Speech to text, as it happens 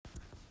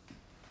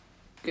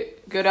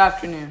Good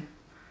afternoon.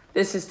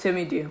 This is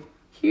Timmy Deal,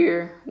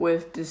 here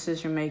with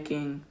Decision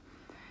Making.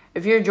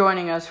 If you're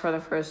joining us for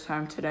the first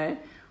time today,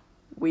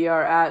 we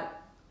are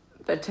at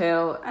the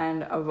tail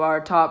end of our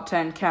top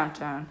 10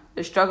 countdown,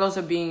 the struggles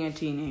of being a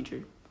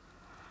teenager.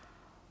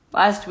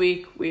 Last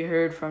week, we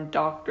heard from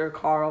Dr.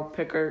 Carl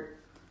Pickert,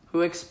 who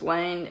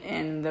explained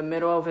in the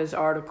middle of his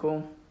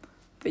article,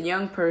 the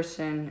young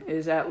person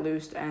is at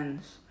loose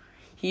ends.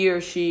 He or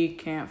she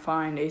can't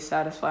find a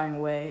satisfying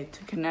way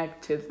to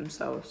connect to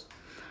themselves,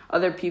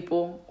 other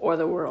people, or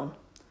the world.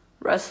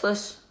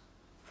 Restless,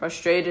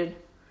 frustrated,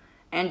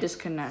 and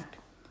disconnect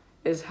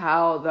is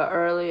how the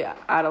early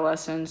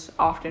adolescence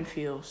often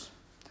feels.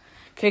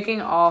 Kicking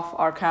off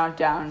our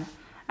countdown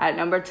at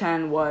number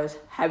 10 was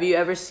Have You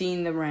Ever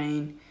Seen the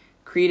Rain?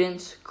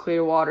 Creedence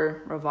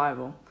Clearwater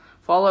Revival,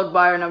 followed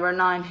by our number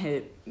 9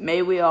 hit,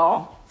 May We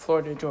All,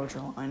 Florida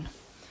Georgia Line,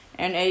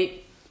 and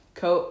 8,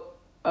 Coat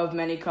of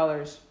Many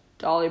Colors,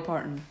 Dolly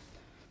Parton.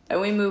 Then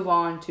we move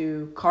on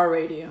to Car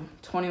Radio,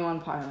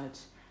 21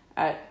 Pilots,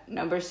 at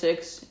number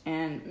 6,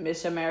 and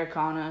Miss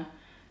Americana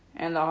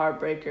and the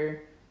Heartbreaker,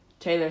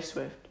 Taylor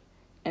Swift,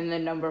 in the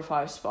number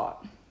 5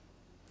 spot.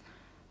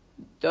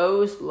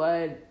 Those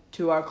led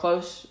to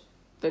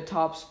the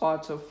top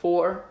spots of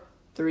 4,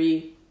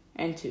 3,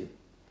 and 2.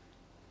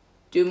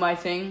 Do My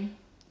Thing,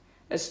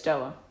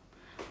 Estella.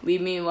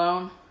 Leave Me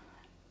Alone,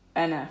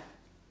 NF.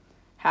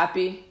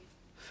 Happy,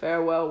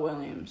 Farewell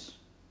Williams.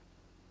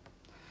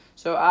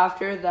 So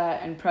after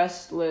that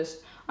impressed list,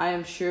 I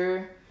am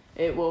sure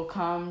it will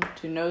come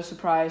to no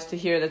surprise to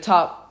hear the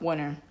top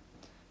winner.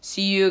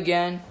 See You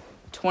Again,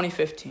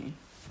 2015.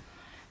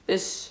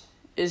 This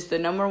is the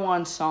number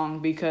 1 song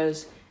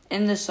because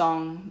in the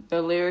song,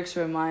 the lyrics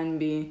remind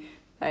me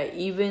that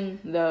even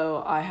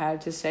though I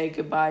had to say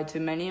goodbye to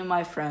many of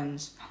my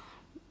friends,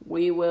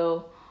 we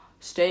will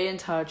stay in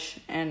touch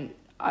and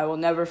I will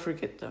never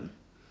forget them.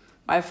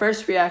 My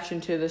first reaction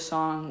to the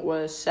song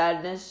was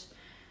sadness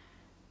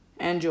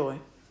and joy.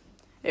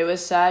 It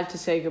was sad to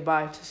say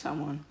goodbye to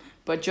someone,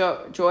 but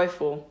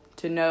joyful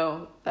to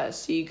know that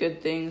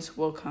good things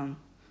will come.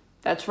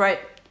 That's right,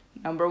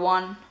 number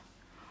 1,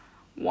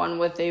 One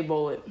with a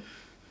Bullet.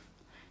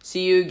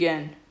 See You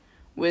Again,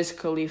 Wiz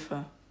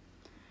Khalifa.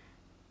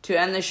 To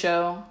end the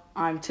show,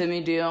 I'm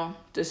Timmy Deal,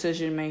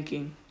 Decision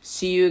Making.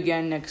 See you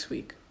again next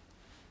week.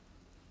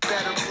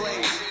 Better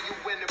place.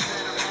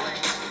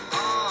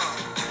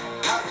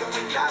 How can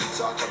we not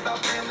talk about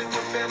family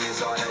when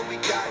family's all that we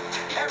got?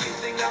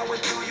 Everything I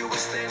went through, you were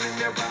standing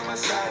there by my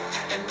side,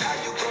 and now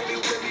you